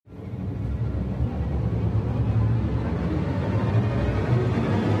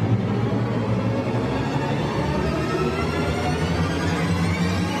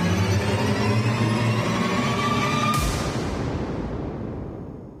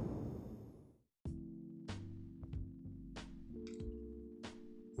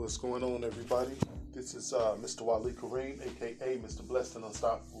What's going on, everybody? This is Mr. Wali Kareem, aka Mr. Blessed and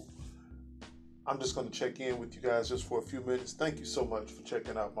Unstoppable. I'm just going to check in with you guys just for a few minutes. Thank you so much for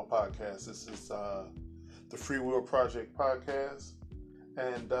checking out my podcast. This is the Free Will Project podcast,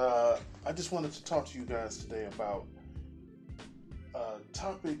 and I just wanted to talk to you guys today about a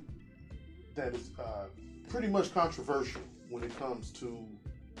topic that is pretty much controversial when it comes to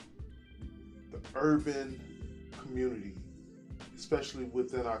the urban community, especially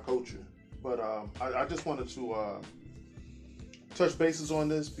within our culture. But I just wanted to touch bases on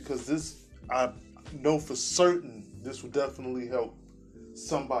this because I know for certain this will definitely help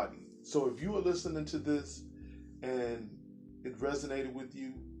somebody. So if you are listening to this and it resonated with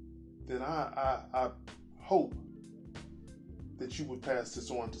you, then I hope that you would pass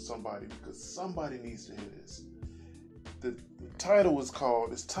this on to somebody, because somebody needs to hear this. The title is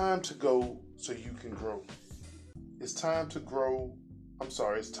called "It's Time to Go So You Can Grow." It's time to grow.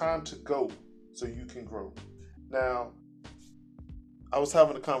 It's time to go so you can grow. Now, I was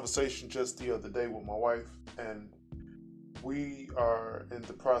having a conversation just the other day with my wife, and we are in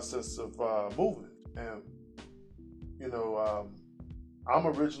the process of moving. And, I'm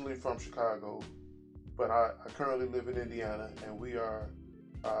originally from Chicago, but I currently live in Indiana, and we are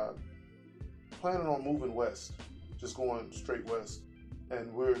planning on moving west, just going straight west.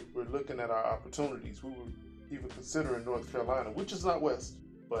 And we're looking at our opportunities. We were even considering North Carolina, which is not west,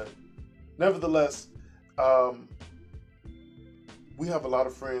 but nevertheless, we have a lot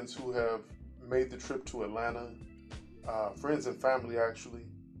of friends who have made the trip to Atlanta, friends and family actually.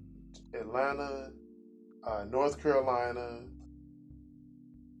 Atlanta, North Carolina,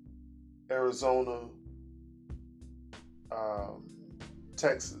 Arizona,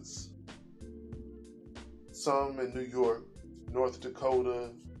 Texas, some in New York, North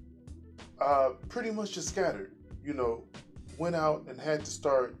Dakota, pretty much just scattered, went out and had to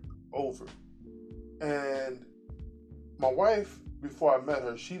start over. And my wife, before I met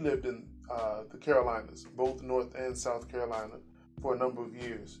her, she lived in the Carolinas, both North and South Carolina, for a number of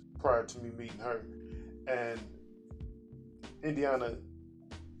years prior to me meeting her. And Indiana,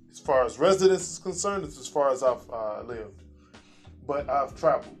 as far as residence is concerned, it's as far as I've lived. But I've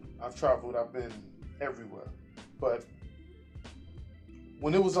traveled, I've been everywhere. But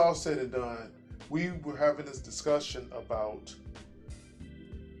when it was all said and done, we were having this discussion about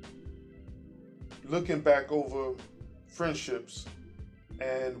looking back over friendships,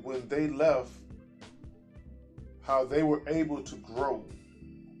 and when they left, how they were able to grow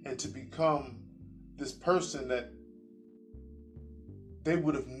and to become this person that they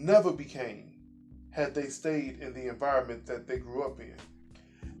would have never became had they stayed in the environment that they grew up in.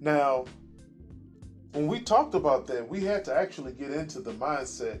 Now, when we talked about that, we had to actually get into the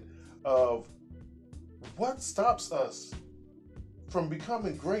mindset of what stops us from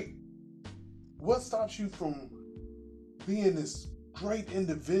becoming great. What stops you from being this great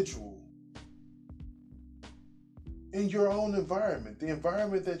individual in your own environment, the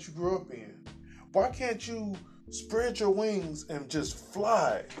environment that you grew up in? Why can't you spread your wings and just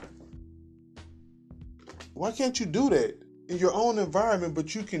fly? Why can't you do that in your own environment,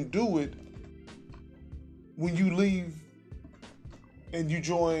 but you can do it when you leave and you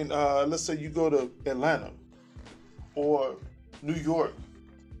join, let's say you go to Atlanta or New York,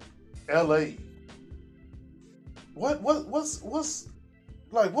 LA. What's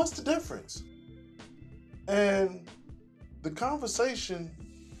the difference? And the conversation,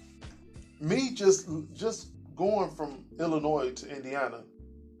 me just going from Illinois to Indiana,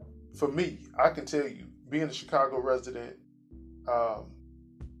 for me, I can tell you, being a Chicago resident,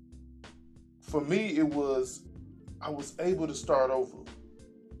 for me, I was able to start over.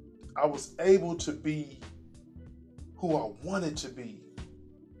 I was able to be who I wanted to be,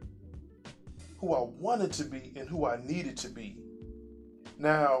 and who I needed to be.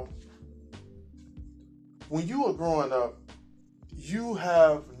 Now, when you are growing up, you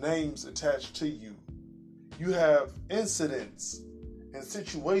have names attached to you. You have incidents and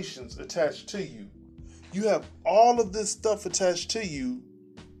situations attached to you. You have all of this stuff attached to you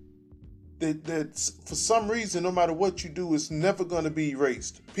that for some reason, no matter what you do, it's never going to be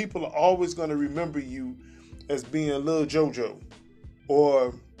erased. People are always going to remember you as being Lil JoJo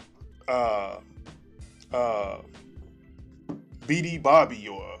or BD Bobby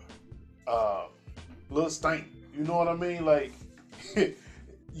or Lil Stank. You know what I mean? Like,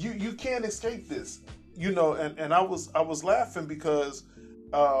 you can't escape this. And I was laughing because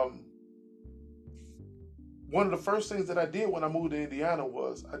one of the first things that I did when I moved to Indiana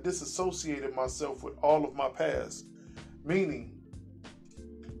was I disassociated myself with all of my past. Meaning,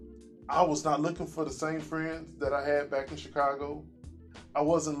 I was not looking for the same friends that I had back in Chicago. I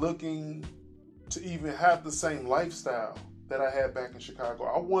wasn't looking to even have the same lifestyle that I had back in Chicago.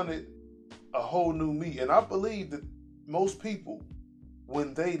 I wanted a whole new me. And I believe that most people,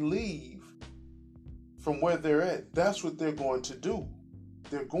 when they leave from where they're at, that's what they're going to do.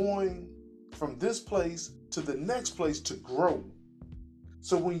 They're going from this place to the next place to grow.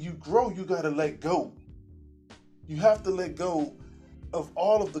 So when you grow, you got to let go. You have to let go of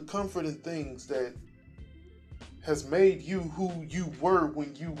all of the comfort and things that has made you who you were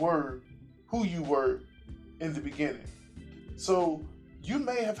when you were who you were in the beginning. So you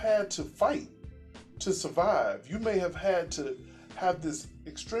may have had to fight to survive. You may have had to have this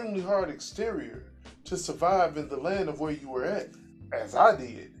extremely hard exterior to survive in the land of where you were at, as I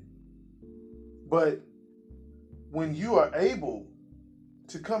did. But when you are able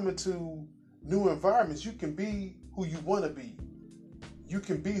to come into new environments, you can be who you want to be. You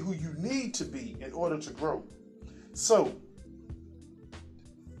can be who you need to be in order to grow. So,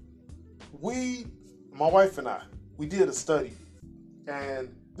 my wife and I, we did a study.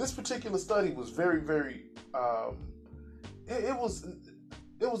 And this particular study was very, very, it was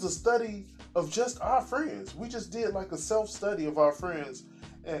a study of just our friends. We just did like a self-study of our friends.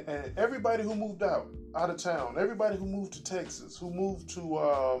 And everybody who moved out of town, everybody who moved to Texas, who moved to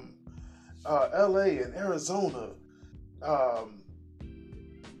LA and Arizona,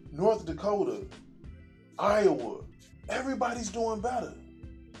 North Dakota, Iowa, everybody's doing better.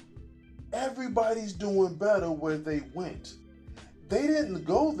 Everybody's doing better where they went. They didn't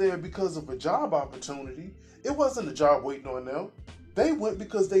go there because of a job opportunity. It wasn't a job waiting on them. They went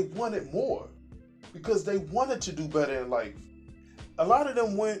because they wanted more, because they wanted to do better in life. A lot of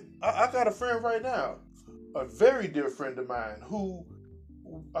them went. I got a friend right now, a very dear friend of mine, who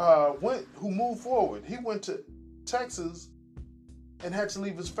moved forward. He went to Texas and had to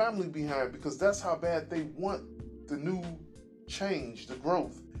leave his family behind because that's how bad they want the new change, the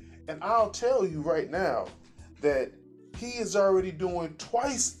growth. And I'll tell you right now that he is already doing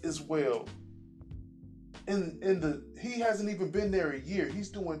twice as well. He hasn't even been there a year. He's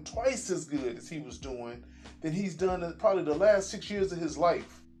doing twice as good as he was doing than he's done in probably the last 6 years of his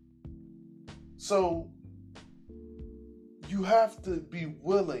life. So you have to be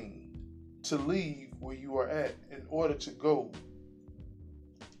willing to leave where you are at in order to grow,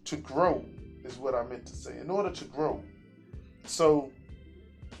 is what I meant to say, in order to grow. So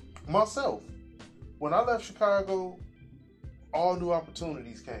myself, when I left Chicago, all new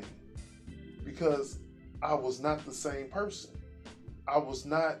opportunities came because I was not the same person. I was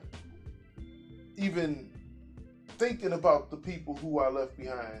not even thinking about the people who I left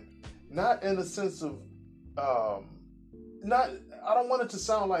behind. Not in a sense of, I don't want it to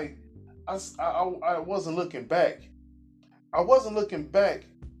sound like I wasn't looking back. I wasn't looking back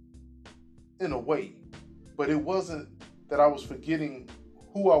in a way, but it wasn't that I was forgetting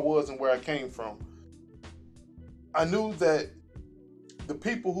who I was and where I came from. I knew that the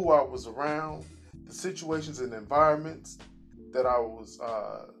people who I was around, the situations and environments that I was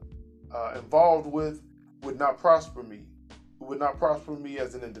involved with would not prosper me. It would not prosper me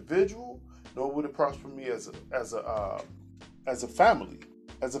as an individual, nor would it prosper me as a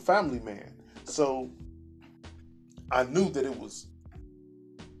family man. So I knew that it was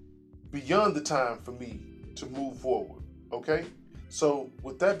beyond the time for me to move forward. Okay? So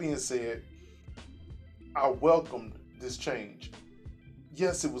with that being said, I welcomed this change.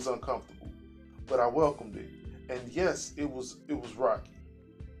 Yes, it was uncomfortable, but I welcomed it. And yes, it was rocky,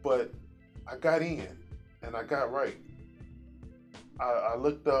 but I got in and I got right. I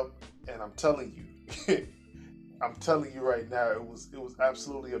looked up and I'm telling you, I'm telling you right now, it was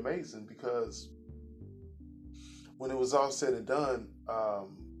absolutely amazing because when it was all said and done,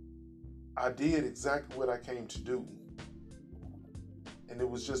 I did exactly what I came to do. And it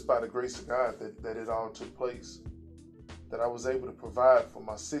was just by the grace of God that it all took place, that I was able to provide for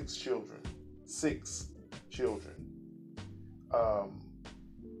my 6 children.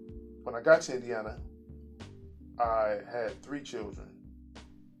 When I got to Indiana, I had 3 children,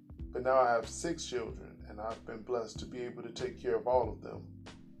 but now I have 6 children, and I've been blessed to be able to take care of all of them.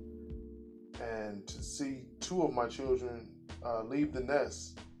 And to see 2 of my children leave the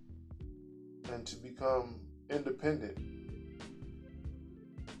nest and to become independent.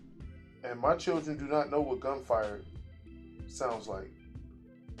 And my children do not know what gunfire sounds like.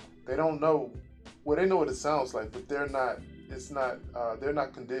 They don't know, well, they know what it sounds like, but they're not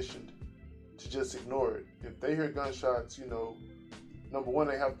conditioned to just ignore it. If they hear gunshots, number one,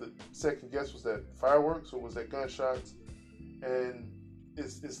 they have to second guess, was that fireworks or was that gunshots? And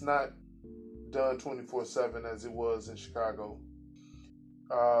it's not done 24/7 as it was in Chicago.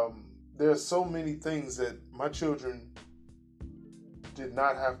 There are so many things that my children did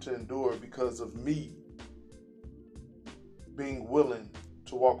not have to endure because of me being willing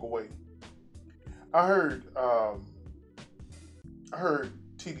to walk away. I heard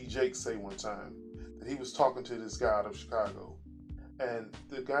T.D. Jakes say one time that he was talking to this guy out of Chicago, and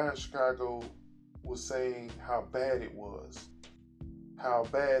the guy in Chicago was saying how bad it was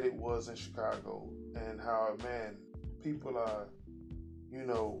in Chicago, and how, man, people are,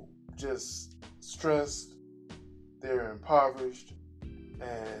 just stressed, they're impoverished,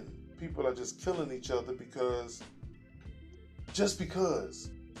 and people are just killing each other because,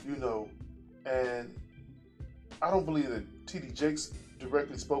 and I don't believe that T.D. Jakes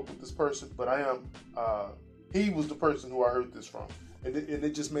directly spoke with this person, but he was the person who I heard this from, and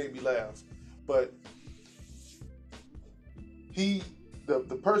it just made me laugh. But the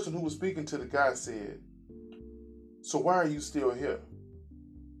person who was speaking to the guy said, "So why are you still here?"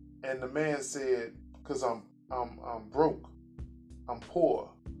 And the man said, "Because I'm broke, I'm poor,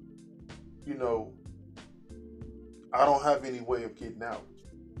 I don't have any way of getting out."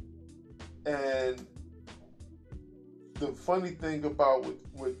 And the funny thing about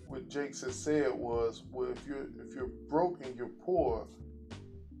what Jakes has said was, well, if you're broke and you're poor,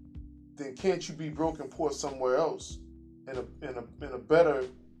 then can't you be broke and poor somewhere else in a better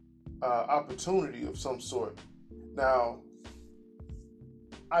opportunity of some sort? Now,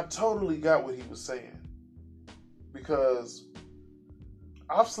 I totally got what he was saying, because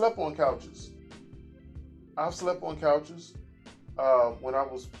I've slept on couches. When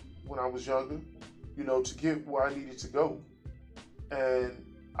I was younger, to get where I needed to go. And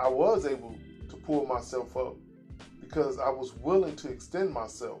I was able to pull myself up because I was willing to extend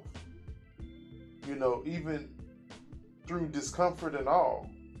myself, even through discomfort and all.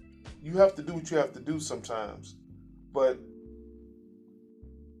 You have to do what you have to do sometimes. But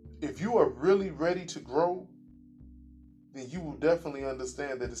if you are really ready to grow, then you will definitely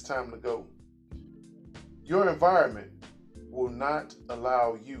understand that it's time to go. Your environment will not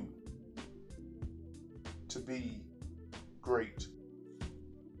allow you to be great.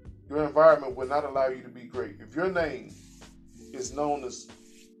 Your environment will not allow you to be great. If your name is known as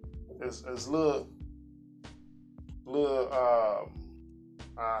little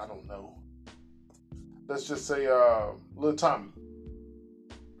I don't know. Let's just say Little Tommy.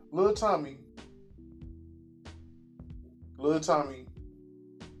 Little Tommy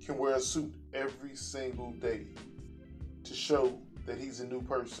can wear a suit every single day to show that he's a new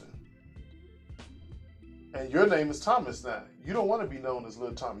person. And your name is Thomas now. You don't want to be known as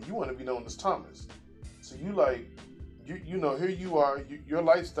Little Tommy. You want to be known as Thomas. So here you are, your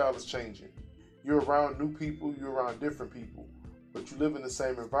lifestyle is changing. You're around new people, you're around different people, but you live in the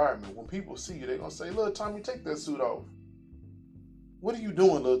same environment. When people see you, they're going to say, "Little Tommy, take that suit off. What are you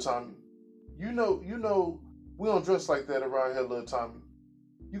doing, Little Tommy? You know, we don't dress like that around here, Little Tommy.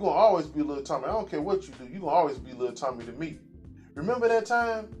 You're going to always be Little Tommy. I don't care what you do. You're going to always be Little Tommy to me. Remember that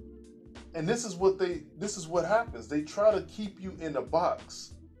time?" And this is what happens. They try to keep you in a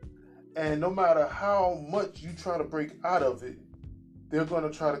box. And no matter how much you try to break out of it, they're going to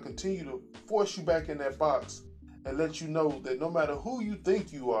try to continue to force you back in that box and let you know that no matter who you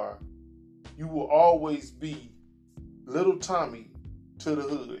think you are, you will always be Little Tommy to the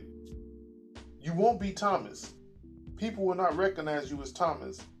hood. You won't be Thomas. People will not recognize you as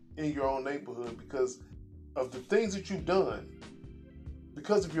Thomas in your own neighborhood because of the things that you've done.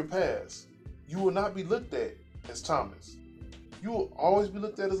 Because of your past, you will not be looked at as Thomas. You will always be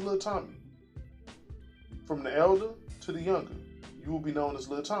looked at as Little Tommy. From the elder to the younger, you will be known as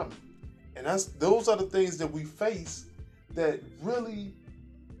Little Tommy. And those are the things that we face that really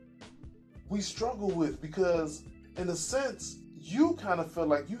we struggle with, because in a sense, you kind of feel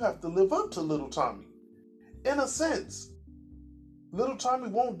like you have to live up to Little Tommy. In a sense, Little Tommy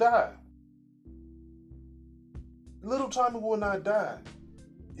won't die. Little Tommy will not die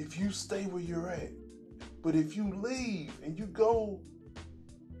if you stay where you're at. But if you leave and you go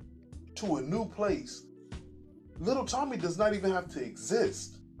to a new place, Little Tommy does not even have to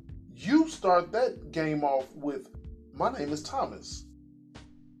exist. You start that game off with, "My name is Thomas.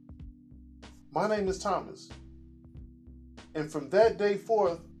 My name is Thomas." And from that day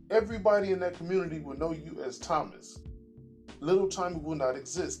forth, everybody in that community will know you as Thomas. Little Tommy will not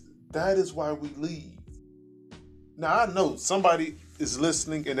exist. That is why we leave. Now, I know somebody is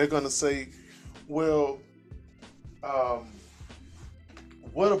listening and they're going to say, "Well,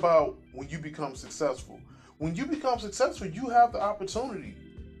 what about when you become successful?" When you become successful, you have the opportunity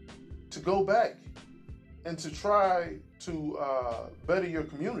to go back and to try to better your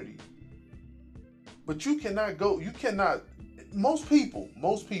community. But most people,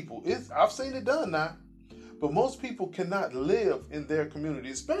 I've seen it done now, But most people cannot live in their community,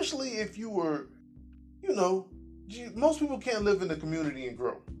 especially if you were, most people can't live in the community and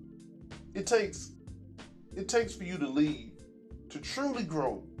grow. It takes for you to leave, to truly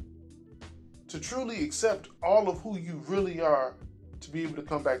grow, to truly accept all of who you really are, to be able to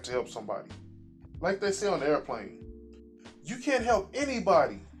come back to help somebody. Like they say on the airplane, you can't help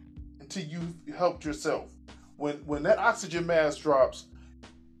anybody until you've helped yourself. When that oxygen mask drops,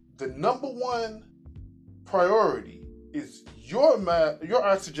 the number one priority is your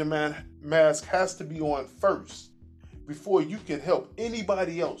oxygen mask has to be on first before you can help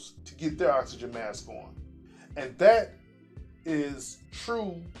anybody else to get their oxygen mask on. And that is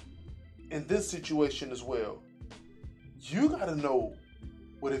true in this situation as well. You got to know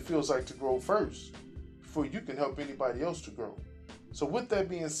what it feels like to grow first before you can help anybody else to grow. So with that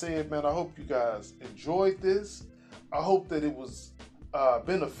being said, man, I hope you guys enjoyed this. I hope that it was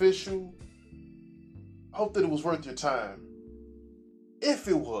beneficial. I hope that it was worth your time. If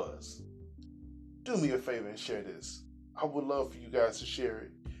it was, do me a favor and share this. I would love for you guys to share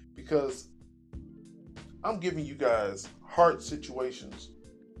it, because I'm giving you guys hard situations,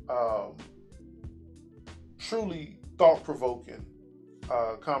 truly thought-provoking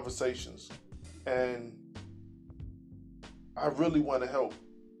conversations, and I really want to help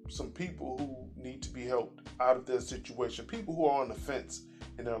some people who need to be helped out of their situation, people who are on the fence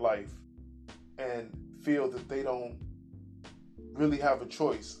in their life and feel that they don't really have a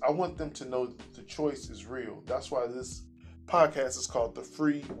choice. I want them to know that the choice is real. That's why this podcast is called The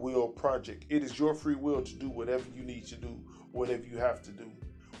Free Will Project. It is your free will to do whatever you need to do, whatever you have to do.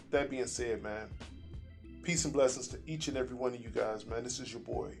 With that being said, man, peace and blessings to each and every one of you guys, man. This is your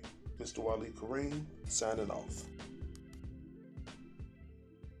boy, Mr. Waleed Kareem, signing off.